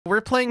We're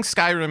playing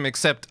Skyrim,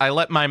 except I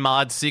let my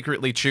mods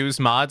secretly choose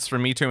mods for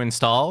me to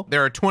install.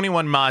 There are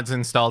 21 mods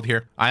installed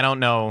here. I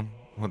don't know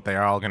what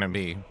they're all gonna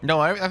be.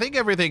 No, I think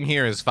everything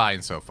here is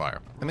fine so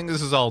far. I think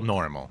this is all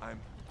normal.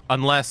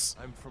 Unless,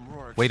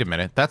 wait a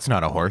minute, that's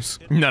not a horse.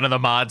 None of the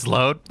mods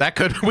load. That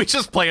could, we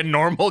just play a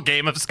normal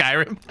game of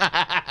Skyrim.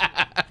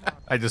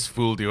 I just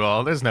fooled you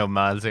all. There's no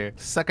mods here.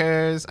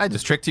 Suckers, I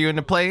just tricked you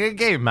into playing a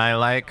game I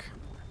like.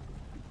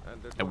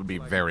 That would be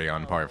very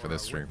on par for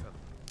this stream.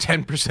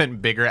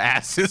 10% bigger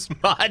asses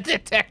mod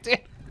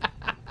detected.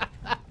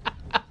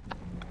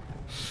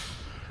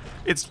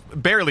 It's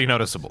barely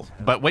noticeable,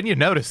 but when you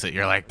notice it,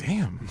 you're like,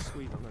 damn.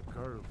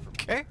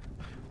 Okay,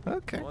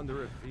 okay.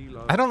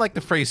 I don't like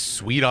the phrase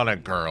sweet on a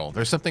girl.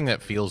 There's something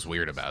that feels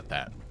weird about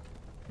that.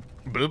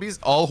 Boobies?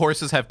 All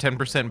horses have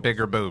 10%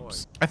 bigger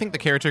boobs. I think the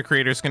character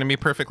creator is going to be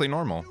perfectly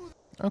normal.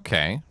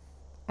 Okay,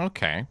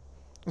 okay.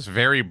 It's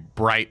very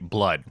bright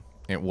blood.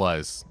 It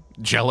was.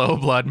 Jello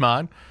blood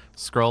mod.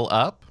 Scroll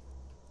up.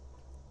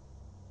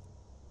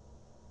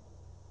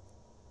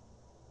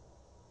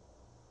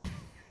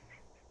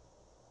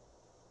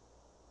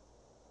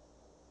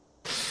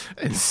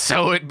 And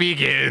so it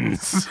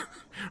begins.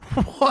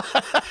 What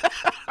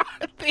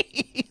are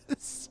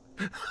these?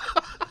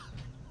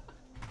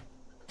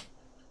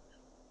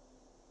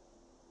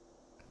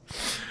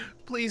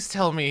 Please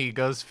tell me he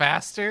goes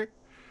faster.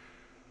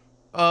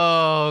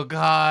 Oh,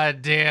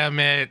 god damn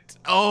it.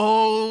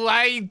 Oh,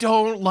 I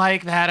don't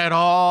like that at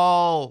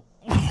all.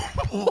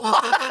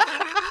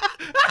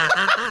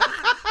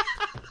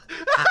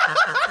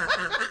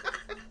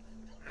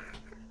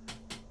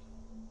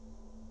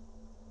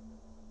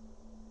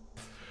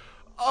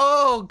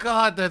 Oh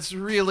god, that's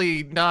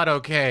really not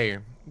okay.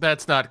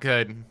 That's not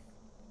good.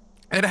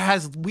 It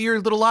has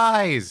weird little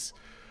eyes.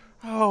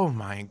 Oh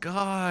my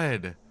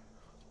god.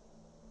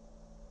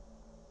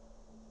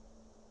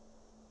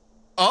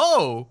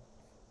 Oh.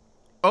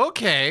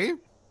 Okay.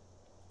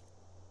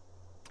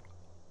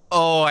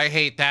 Oh, I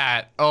hate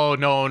that. Oh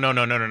no, no,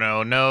 no, no, no,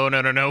 no, no,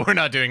 no, no, no. We're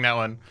not doing that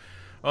one.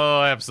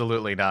 Oh,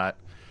 absolutely not.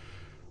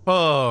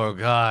 Oh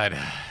god,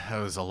 that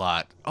was a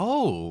lot.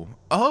 Oh,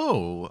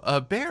 a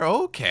bear.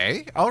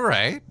 Okay, all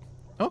right,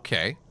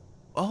 okay.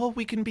 Oh,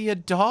 we can be a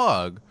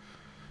dog.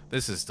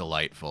 This is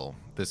delightful.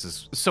 This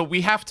is, so we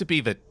have to be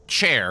the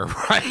chair,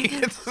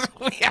 right?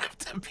 We have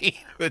to be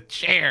the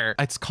chair.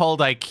 It's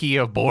called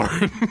IKEA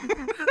board.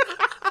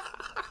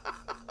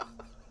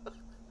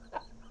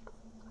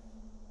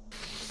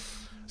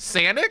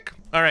 Sanic?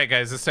 All right,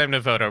 guys, it's time to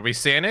vote. Are we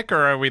Sanic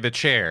or are we the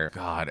chair?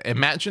 God,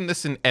 imagine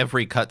this in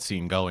every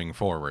cutscene going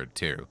forward,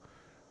 too.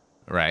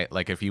 Right?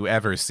 Like, if you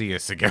ever see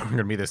us again, we're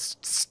gonna be this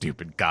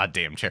stupid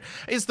goddamn chair.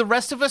 Is the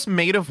rest of us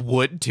made of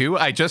wood, too?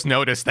 I just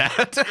noticed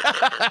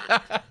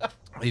that.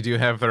 They do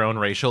have their own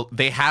racial...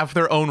 They have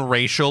their own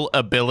racial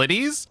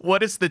abilities?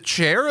 What is the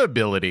chair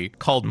ability?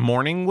 Called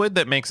Morning Wood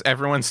that makes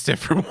everyone stiff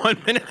for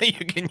 1 minute that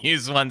you can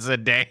use once a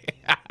day.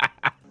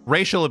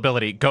 Racial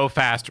ability, go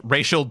fast.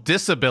 Racial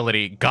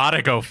disability,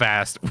 gotta go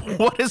fast.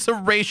 What is a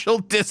racial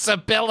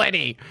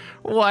disability?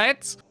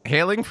 What?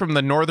 Hailing from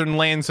the northern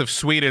lands of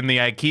Sweden, the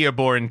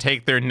IKEA-born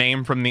take their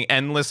name from the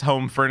endless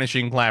home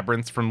furnishing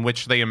labyrinths from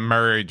which they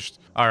emerged.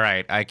 All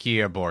right,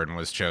 IKEA-born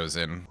was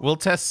chosen. We'll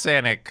test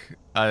Sanic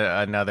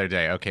another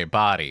day. Okay,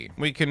 body.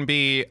 We can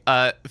be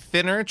a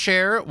thinner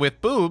chair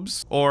with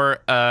boobs or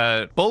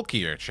a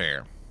bulkier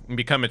chair and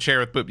become a chair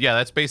with boobs. Yeah,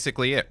 that's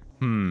basically it.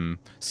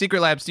 Secret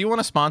Labs, do you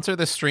want to sponsor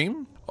this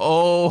stream?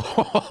 Oh,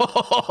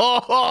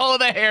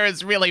 the hair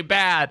is really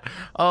bad.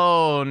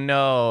 Oh,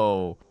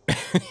 no.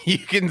 You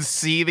can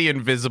see the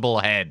invisible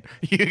head.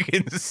 You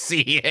can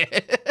see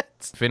it.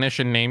 Finish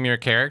and name your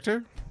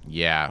character?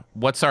 Yeah.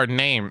 What's our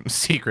name?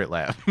 Secret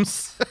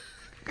Labs.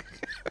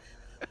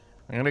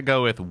 I'm going to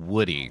go with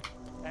Woody.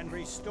 And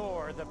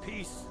restore the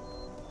peace.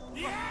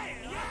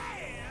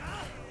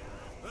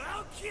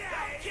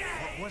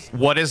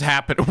 What has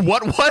happened?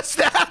 What was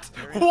that?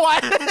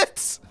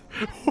 What?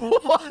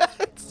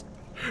 What?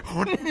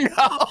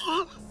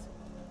 No.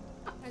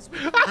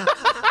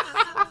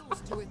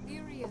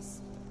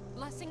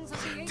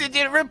 Did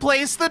it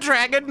replace the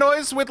dragon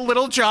noise with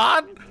Little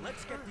John?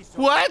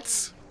 What?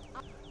 As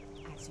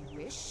you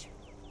wish.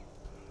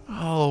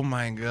 Oh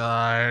my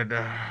god.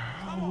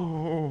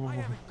 Oh.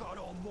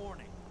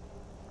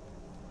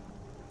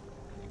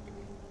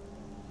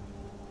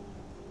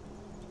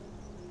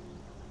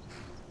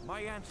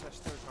 My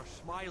ancestors are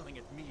smiling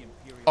at me,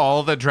 Imperial.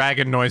 All the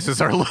dragon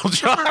noises are Little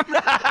John.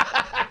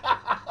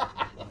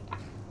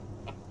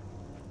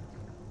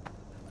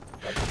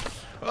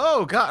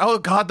 Oh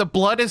god, the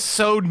blood is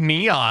so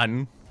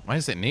neon. Why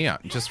is it neon?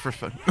 Just for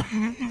fun.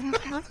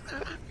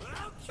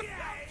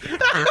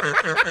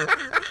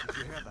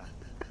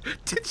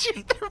 Did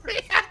you? The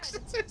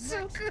reactions are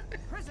so good.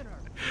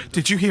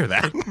 Did you hear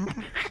that?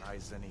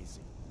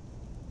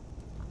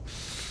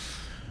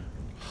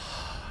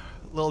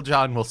 Lil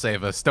John will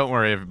save us. Don't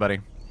worry,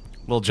 everybody.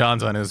 Lil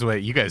John's on his way.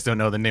 You guys don't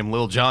know the name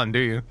Lil John, do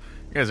you?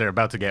 You guys are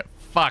about to get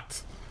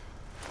fucked.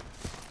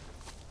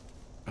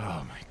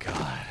 Oh my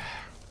god.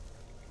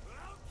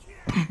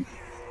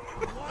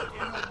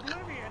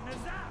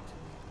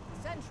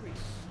 centuries.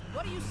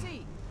 What do you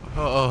see?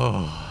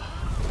 Oh.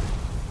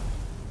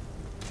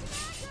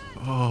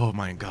 Oh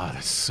my god,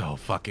 that's so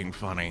fucking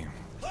funny.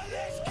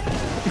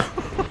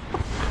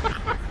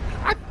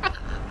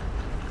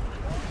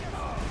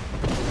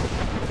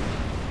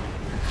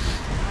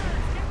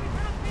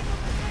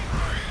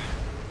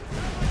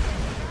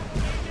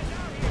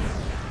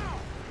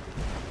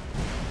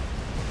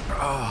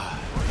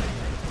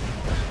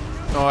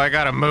 Oh, I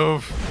gotta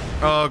move.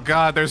 Oh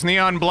god, there's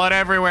neon blood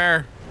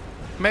everywhere.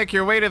 Make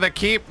your way to the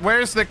keep.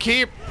 Where's the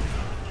keep?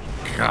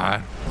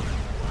 God.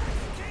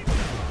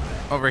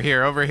 Over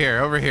here, over here,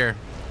 over here.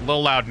 A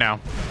little loud now.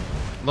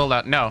 A little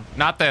loud. No,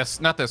 not this,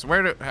 not this.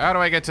 How do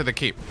I get to the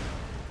keep?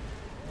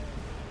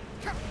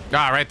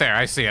 Ah, right there.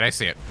 I see it, I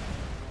see it.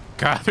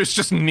 God, there's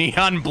just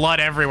neon blood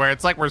everywhere.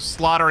 It's like we're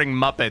slaughtering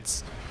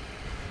Muppets.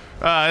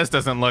 This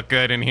doesn't look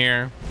good in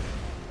here.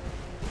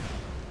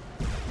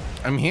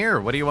 I'm here.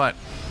 What do you want?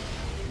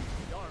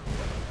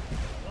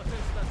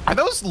 Are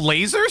those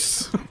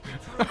lasers?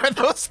 Are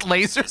those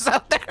lasers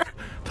out there?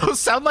 Those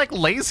sound like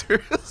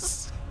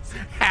lasers.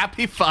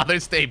 Happy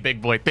Father's Day,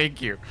 big boy.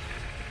 Thank you.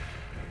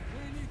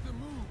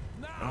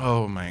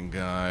 Oh my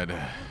god.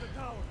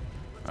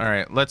 All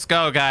right, let's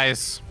go,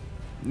 guys.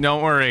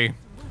 Don't worry.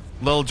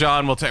 Lil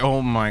John will take.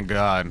 Oh my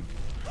god.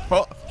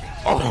 Oh.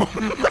 Oh.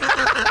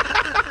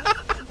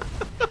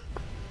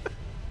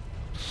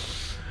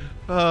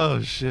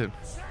 Oh shit.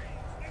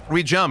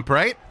 We jump,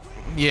 right?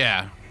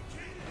 Yeah.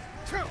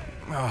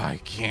 Oh, I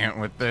can't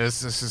with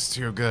this. This is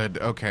too good.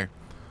 Okay.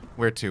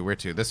 Where to? Where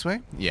to? This way?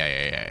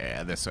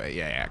 Yeah. This way.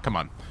 Yeah. Come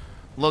on.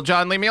 Lil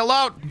John, leave me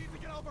alone.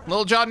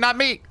 Lil John, not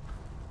me.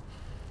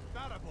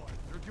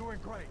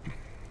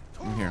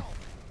 I'm here.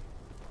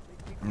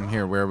 I'm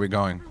here. Where are we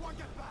going?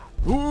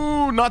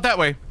 Ooh, not that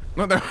way.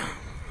 Not that way.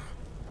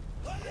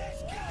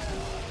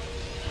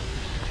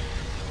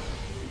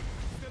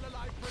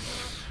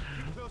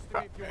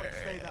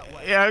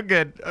 Yeah, I'm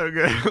good. I'm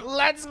good.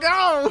 Let's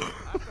go.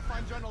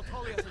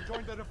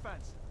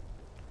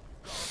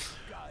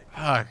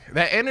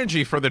 That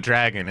energy for the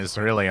dragon is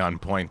really on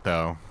point,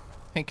 though.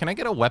 Hey, can I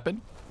get a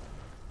weapon,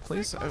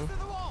 please?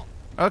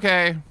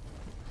 Okay.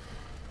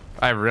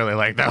 I really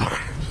like that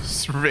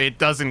one. It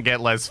doesn't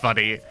get less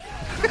funny.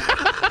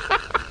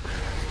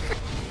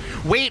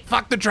 Wait,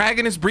 fuck, the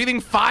dragon is breathing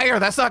fire.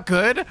 That's not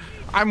good.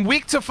 I'm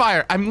weak to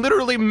fire. I'm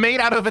literally made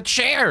out of a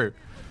chair.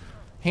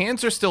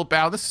 Hands are still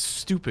bound. This is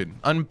stupid.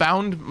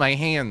 Unbound my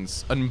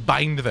hands.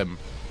 Unbind them.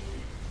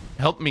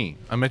 Help me.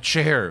 I'm a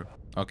chair.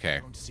 Okay.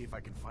 I'm going to see if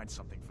I can find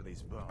something for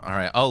these bones. All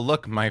right. Oh,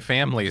 look, my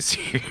family's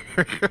here.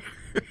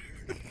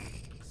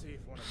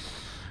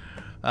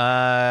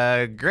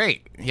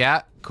 Great.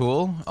 Yeah,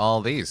 cool. All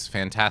these.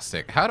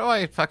 Fantastic. How do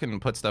I fucking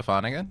put stuff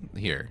on again?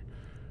 Here.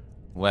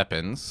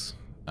 Weapons.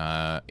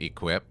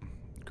 Equip.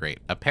 Great.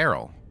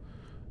 Apparel.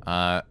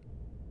 What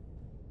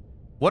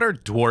are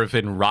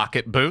dwarven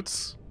rocket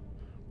boots?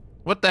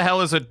 What the hell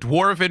is a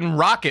dwarven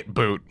rocket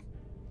boot?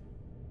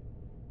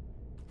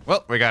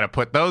 Well, we gotta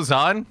put those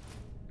on.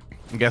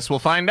 Guess we'll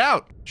find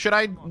out. Should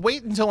I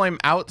wait until I'm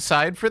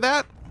outside for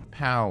that?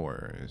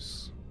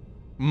 Powers.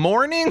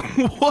 Morning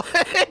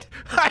wood?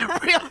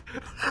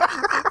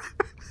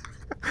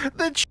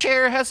 The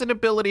chair has an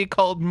ability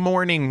called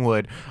morning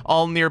wood.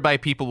 All nearby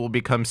people will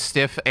become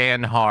stiff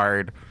and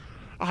hard.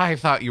 I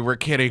thought you were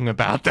kidding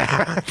about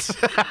that.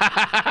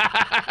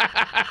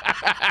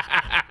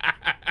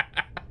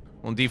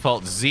 We'll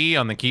default Z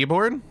on the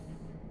keyboard.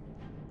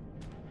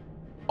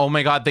 Oh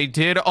my god, they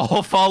did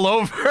all fall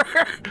over.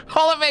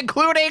 All of it,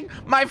 including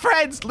my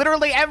friends.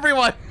 Literally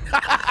everyone.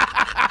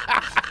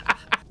 Are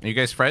you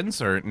guys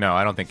friends? Or no,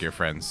 I don't think you're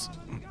friends.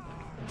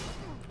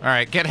 All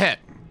right, get hit.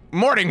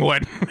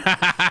 Morningwood.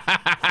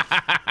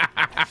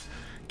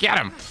 Get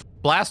him.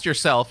 Blast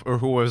yourself or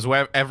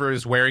whoever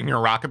is wearing your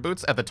rocket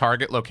boots at the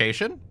target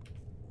location.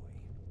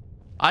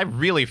 I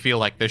really feel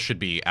like this should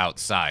be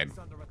outside.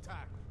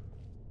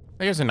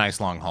 There's a nice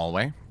long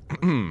hallway.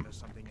 There's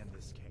something in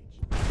this cage.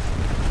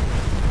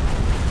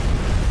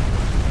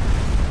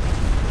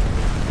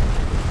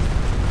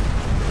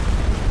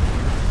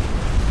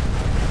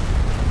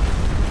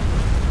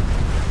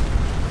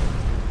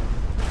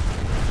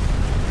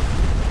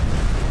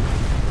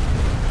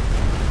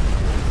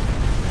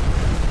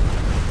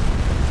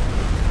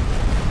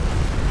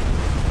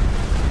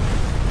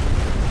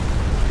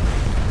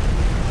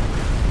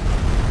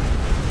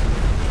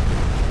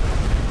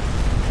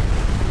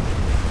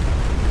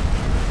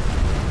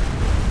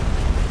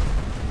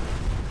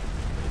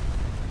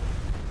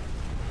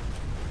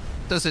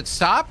 Does it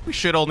stop? We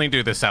should only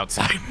do this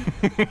outside.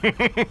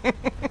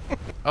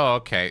 Oh,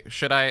 okay.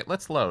 Should I?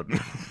 Let's load.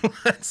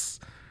 Let's.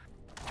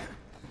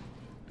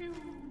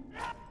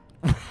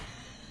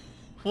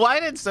 Why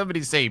did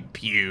somebody say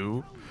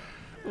pew?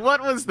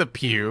 What was the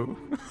pew?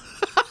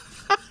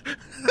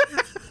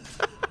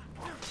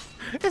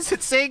 Is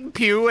it saying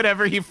pew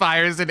whenever he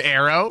fires an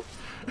arrow?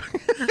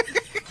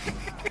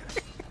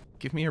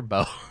 Give me your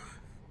bow.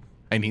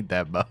 I need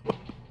that bow.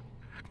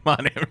 Come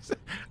on, Emerson.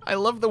 I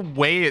love the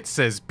way it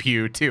says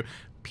pew, too.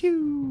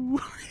 Pew.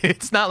 pew.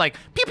 It's not like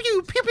pew,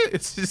 pew, pew, pew.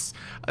 It's just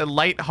a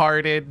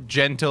lighthearted,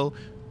 gentle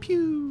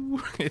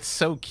pew. It's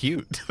so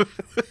cute.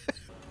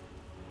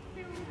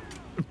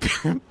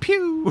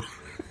 Pew.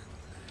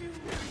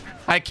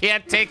 I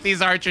can't take these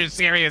archers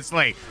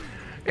seriously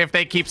if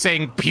they keep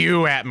saying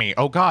pew at me.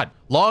 Oh God,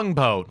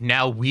 longbow.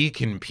 Now we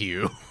can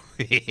pew.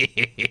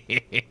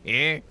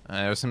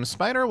 There's some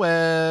spider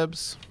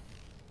webs.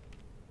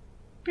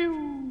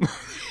 Pew.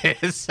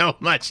 It's so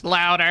much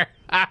louder.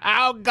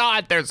 Oh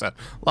God, there's a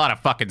lot of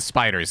fucking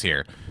spiders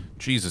here.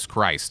 Jesus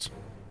Christ.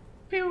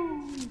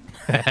 Pew.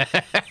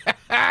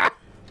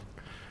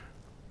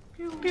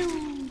 Pew,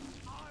 pew.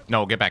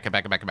 No, get back, get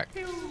back, get back, get back.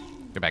 Pew.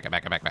 Get back, get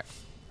back, get back, get back.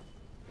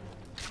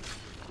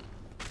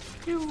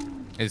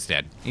 Pew. He's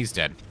dead. He's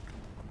dead.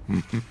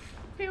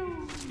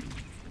 Pew.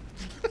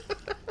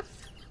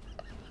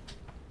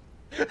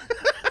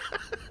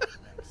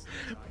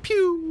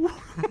 Pew.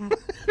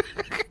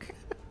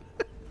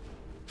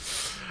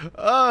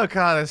 Oh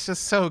God, it's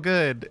just so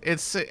good.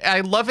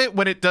 I love it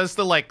when it does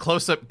the like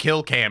close-up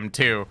kill cam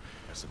too.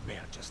 There's a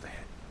bear just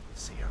ahead.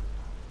 See her?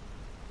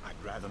 I'd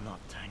rather not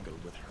tangle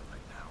with her right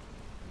now.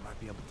 You might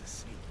be able to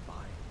sneak by.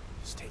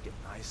 Just take it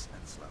nice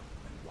and slow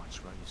and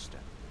watch where you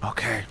step.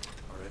 Okay.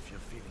 Or if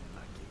you're feeling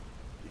lucky,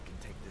 you can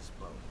take this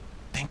bow.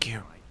 Thank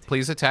you.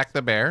 Please attack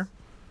the bear.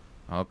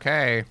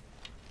 Okay.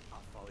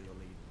 I'll follow your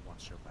lead and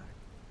watch your back.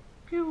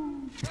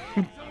 Pew.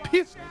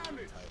 Pew.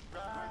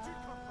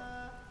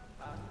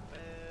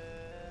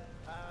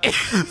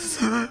 It's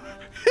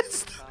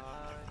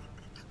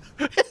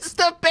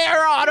the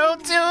bear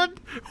auto-tune.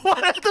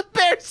 What did the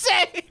bear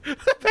say?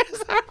 The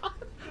bears are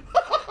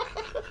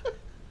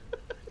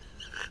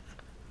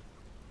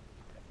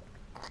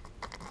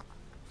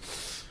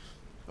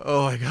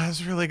oh my God,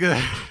 it's really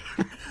good.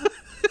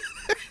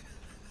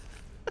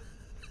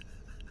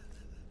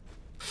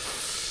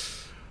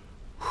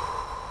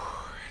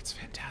 It's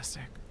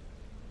fantastic.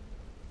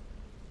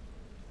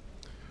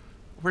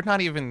 We're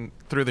not even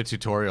through the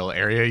tutorial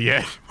area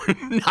yet.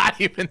 We're not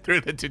even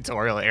through the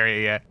tutorial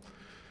area yet.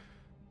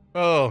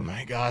 Oh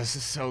my God, this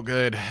is so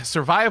good.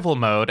 Survival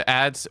mode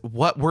adds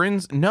what we're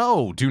in.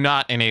 No, do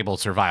not enable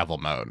survival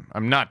mode.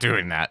 I'm not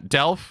doing that.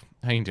 Delph,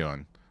 how you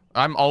doing?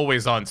 I'm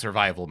always on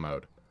survival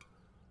mode.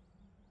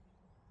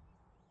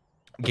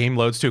 Game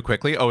loads too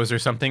quickly. Oh, is there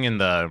something in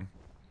the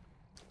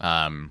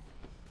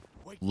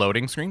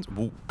loading screens?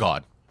 Oh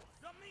God.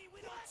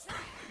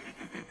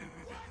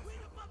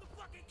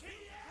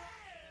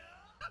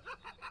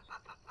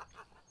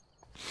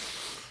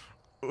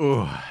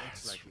 Ooh,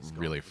 it's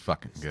really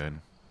fucking good.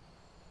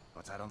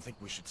 But I don't think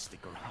we should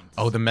stick around.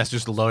 Oh, the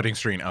message, the loading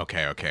screen.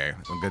 Okay, okay.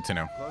 Well, good to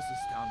know. Closest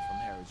town from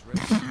here is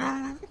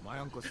River. My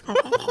uncle's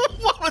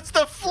what was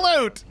the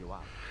flute?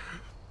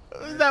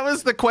 That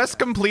was the quest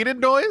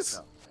completed noise?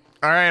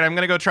 All right, I'm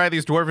gonna go try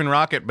these dwarven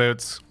rocket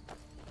boots.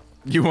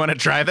 You want to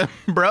try them,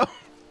 bro?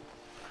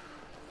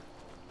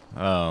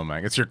 Oh my,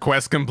 it's your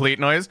quest complete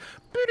noise.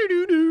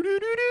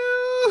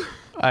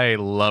 I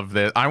love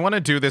this. I want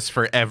to do this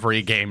for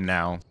every game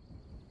now.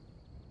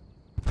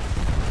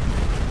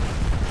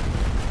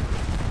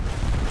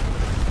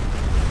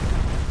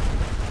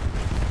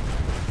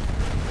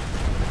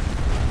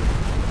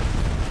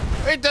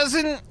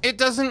 It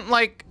doesn't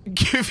like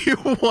give you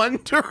one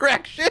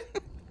direction.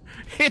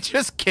 It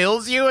just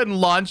kills you and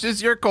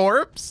launches your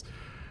corpse.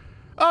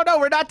 Oh no,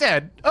 we're not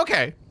dead.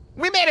 Okay.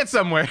 We made it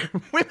somewhere.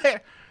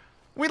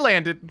 We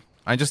landed.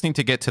 I just need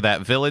to get to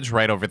that village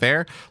right over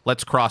there.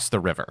 Let's cross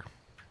the river.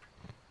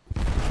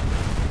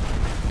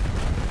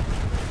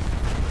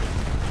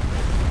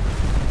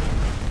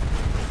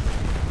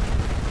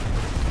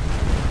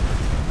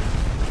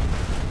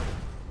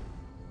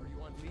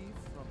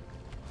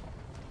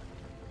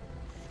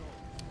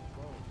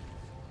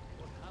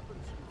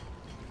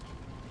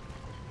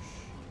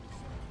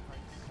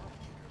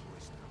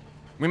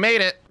 We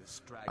made it.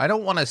 I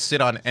don't want to sit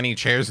on any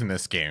chairs in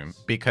this game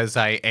because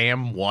I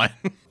am one.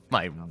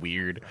 My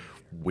weird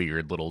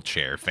little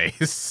chair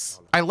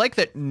face. I like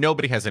that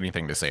nobody has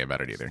anything to say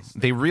about it either.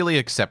 They really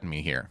accept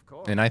me here,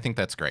 and I think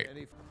that's great.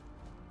 Hey,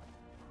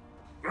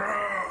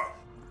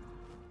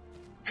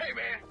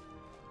 man.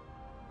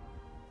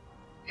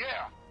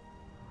 Yeah.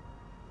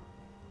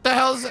 The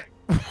hell's that?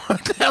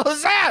 What the hell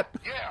is that?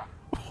 Yeah.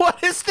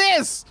 What is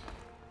this?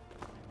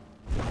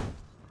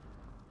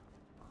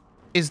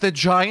 Is the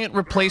giant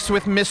replaced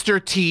with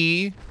Mr.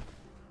 T?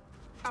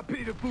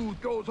 Peter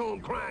Booth goes home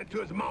crying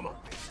to his mama.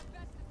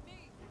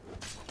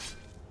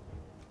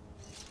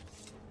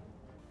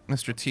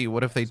 Mr. T,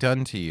 what have they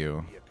done to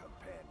you?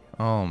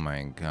 Oh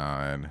my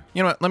God.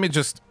 You know what? Let me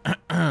just...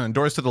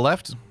 doors to the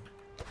left.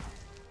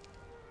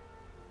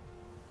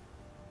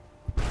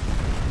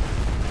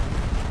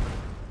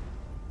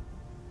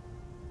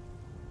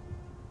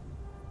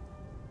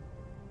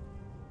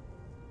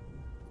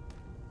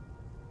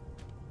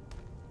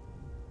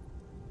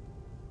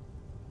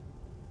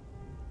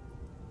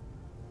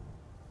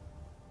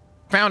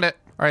 Found it.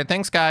 All right,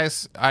 thanks,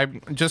 guys. I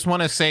just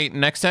want to say,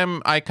 next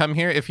time I come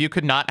here, if you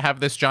could not have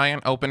this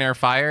giant open-air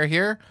fire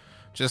here,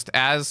 just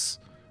as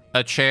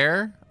a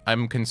chair,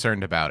 I'm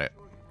concerned about it.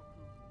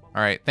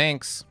 All right,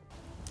 thanks.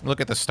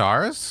 Look at the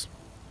stars.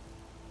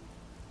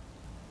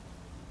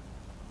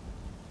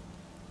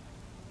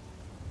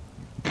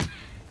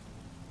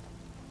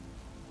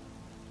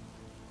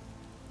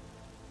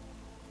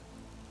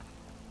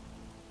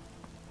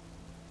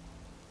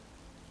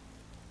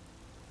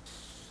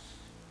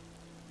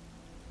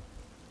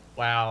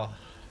 Wow.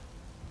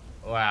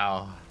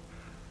 Wow.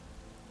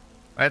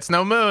 That's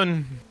no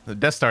moon. The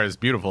Death Star is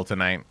beautiful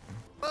tonight.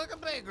 Welcome,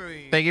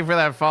 bakery. Thank you for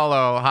that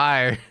follow.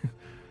 Hi.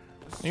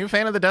 Are you a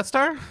fan of the Death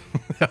Star?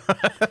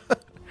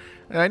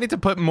 I need to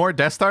put more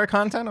Death Star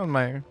content on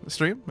my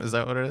stream? Is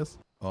that what it is?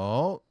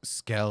 Oh,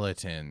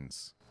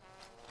 skeletons.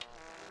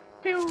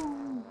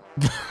 Pew.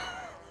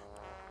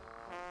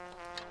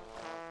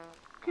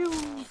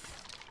 Pew.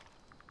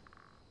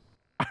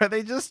 Are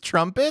they just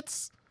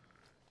trumpets?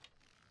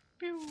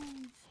 Pew.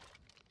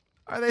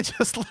 Are they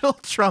just little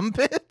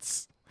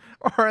trumpets?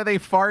 Or are they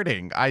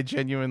farting? I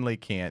genuinely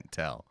can't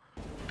tell.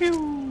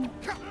 Pew.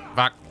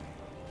 Fuck.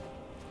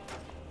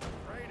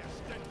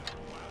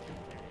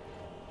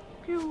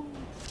 Pew.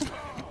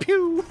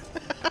 Pew.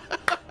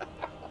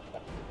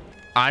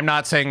 I'm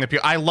not saying the pew.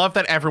 I love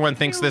that everyone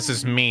thinks this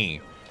is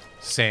me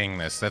saying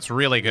this. That's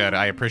really good.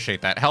 I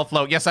appreciate that. Health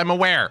low. Yes, I'm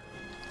aware.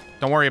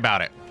 Don't worry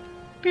about it.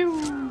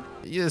 Pew.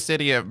 This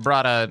idiot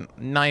brought a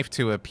knife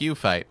to a pew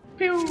fight.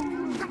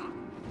 Pew.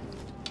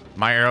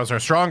 My arrows are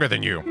stronger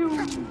than you.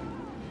 Pew.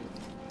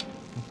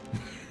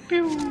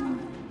 Pew.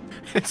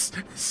 It's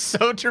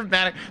so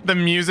dramatic. The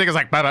music is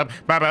like ba ba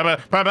ba ba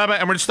ba ba ba,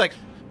 and we're just like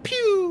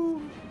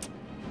pew,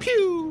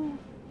 pew,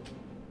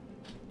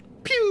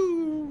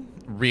 pew.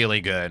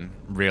 Really good,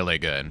 really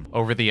good.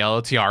 Over the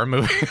LOTR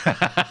movie.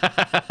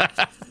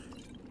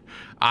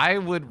 I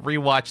would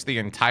rewatch the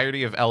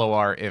entirety of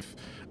LOTR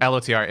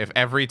if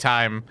every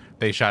time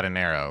they shot an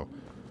arrow,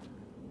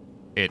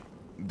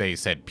 they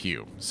said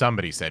pew.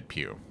 Somebody said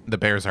pew. The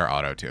bears are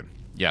auto-tuned.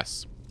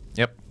 Yes.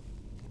 Yep.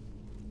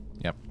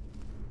 Yep.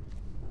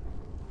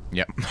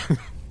 Yep.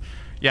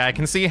 Yeah, I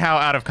can see how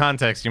out of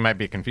context you might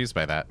be confused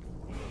by that.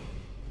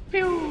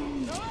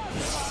 Pew.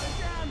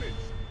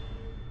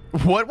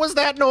 What was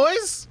that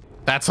noise?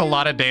 That's a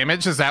lot of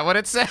damage. Is that what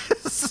it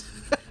says?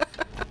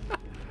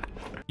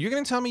 You're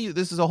gonna tell me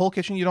this is a whole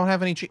kitchen? You don't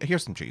have any cheese?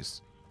 Here's some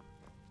cheese.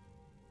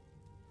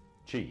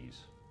 Cheese.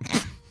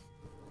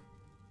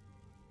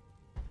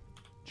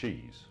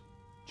 Cheese.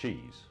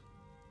 Cheese.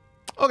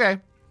 Okay.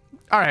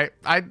 All right.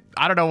 I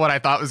don't know what I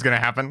thought was gonna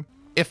happen.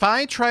 If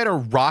I try to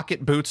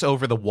rocket boots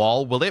over the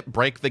wall, will it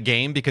break the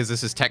game because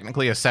this is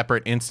technically a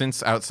separate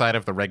instance outside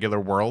of the regular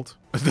world?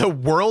 The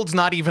world's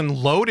not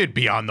even loaded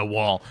beyond the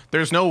wall.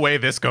 There's no way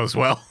this goes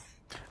well.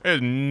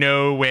 There's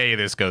no way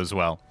this goes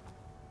well.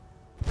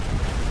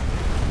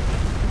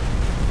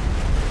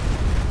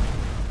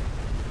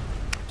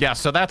 Yeah,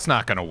 so that's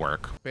not gonna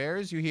work.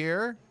 Bears, you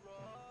here?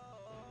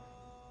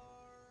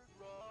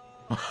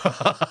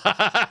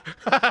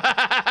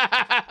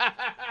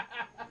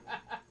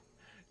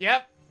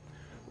 Yep.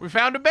 We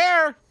found a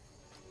bear.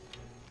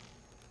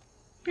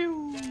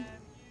 Pew.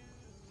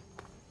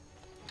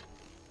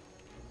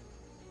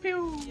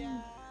 Pew.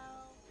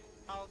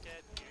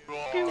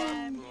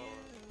 Pew.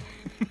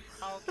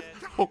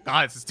 Oh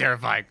god, this is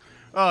terrifying.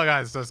 Oh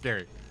god, it's so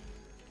scary.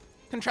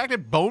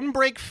 Contracted bone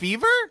break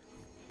fever?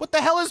 What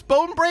the hell is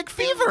bone break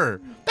fever?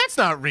 That's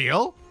not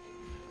real.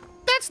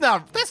 That's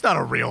not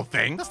a real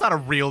thing. That's not a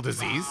real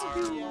disease.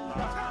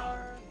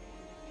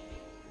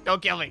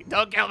 Don't kill me.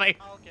 Don't kill me.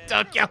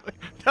 Don't kill me.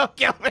 Don't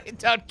kill me.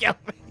 Don't kill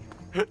me.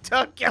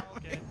 Don't kill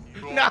me.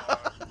 No.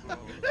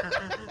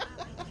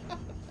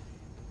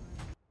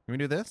 Can we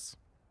do this?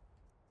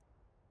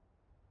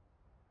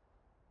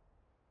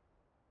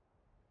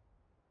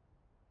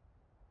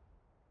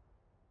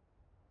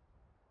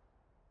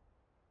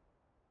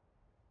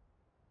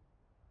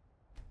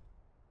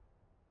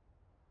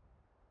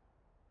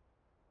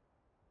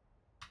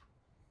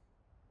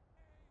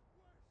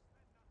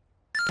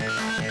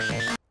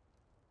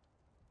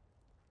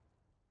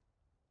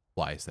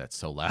 Why is that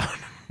so loud?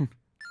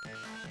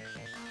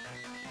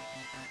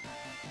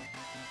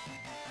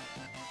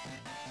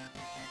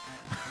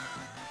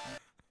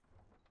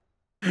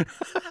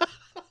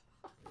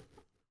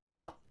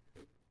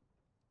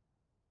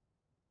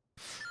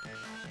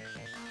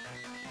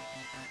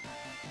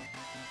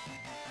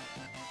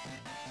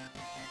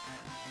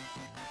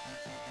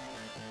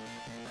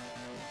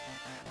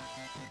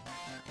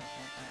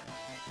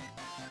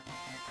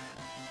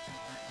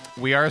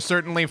 We are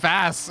certainly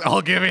fast.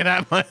 I'll give you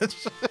that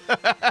much.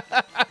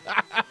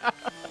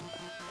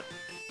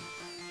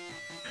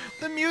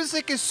 The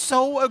music is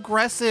so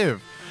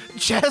aggressive.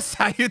 Jess,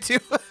 how you doing?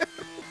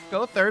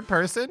 Go third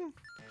person.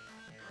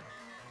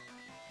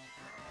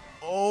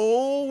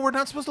 Oh, we're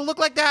not supposed to look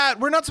like that.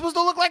 We're not supposed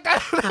to look like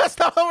that. That's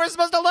not how we're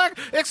supposed to look.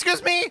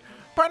 Excuse me.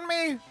 Pardon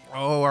me.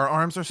 Oh, our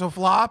arms are so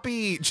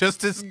floppy.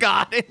 Just as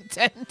God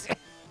intended.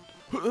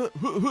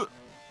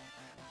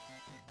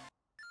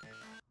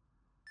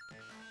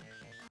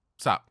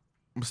 Stop.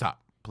 Stop.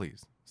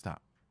 Please.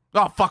 Stop.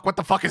 Oh, fuck. What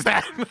the fuck is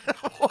that?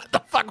 What the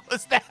fuck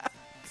was that?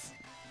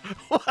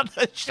 What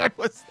the shit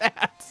was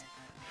that?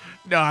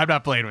 No, I'm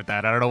not playing with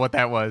that. I don't know what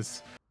that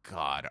was.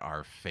 God,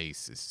 our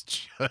face is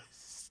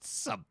just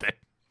something.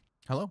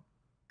 Hello?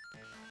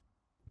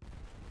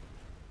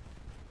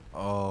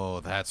 Oh,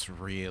 that's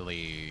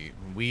really...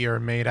 We are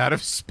made out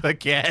of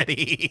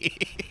spaghetti.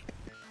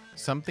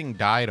 Something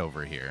died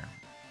over here.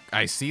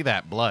 I see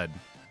that blood.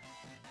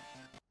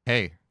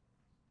 Hey,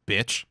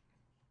 bitch.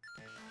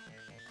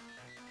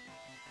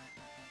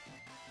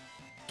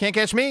 Can't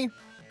catch me.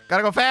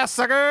 Gotta go fast,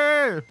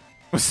 sucker.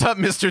 What's up,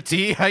 Mr.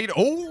 T? How you...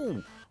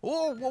 Oh!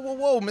 Whoa, whoa, whoa,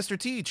 whoa, Mr.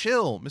 T,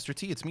 chill. Mr.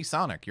 T, it's me,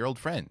 Sonic, your old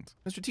friend.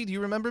 Mr. T, do you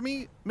remember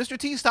me? Mr.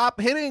 T, stop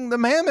hitting the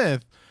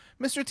mammoth.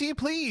 Mr. T,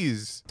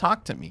 please.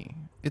 Talk to me.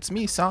 It's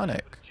me,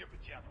 Sonic.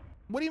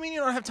 What do you mean you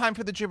don't have time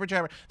for the jibber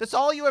jabber? That's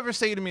all you ever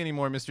say to me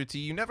anymore, Mr. T.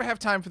 You never have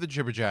time for the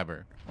jibber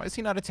jabber. Why is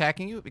he not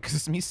attacking you? Because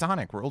it's me,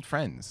 Sonic. We're old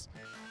friends.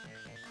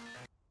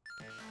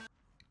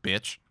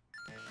 Bitch.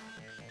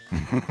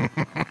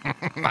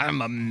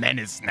 I'm a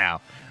menace now.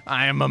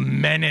 I am a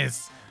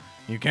menace.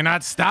 You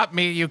cannot stop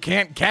me. You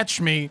can't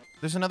catch me.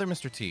 There's another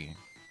Mr. T.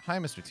 Hi,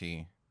 Mr.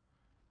 T.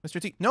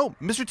 Mr. T. No,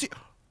 Mr. T.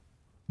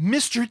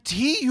 Mr.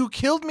 T, you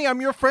killed me. I'm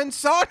your friend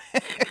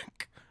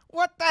Sonic.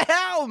 What the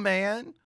hell, man?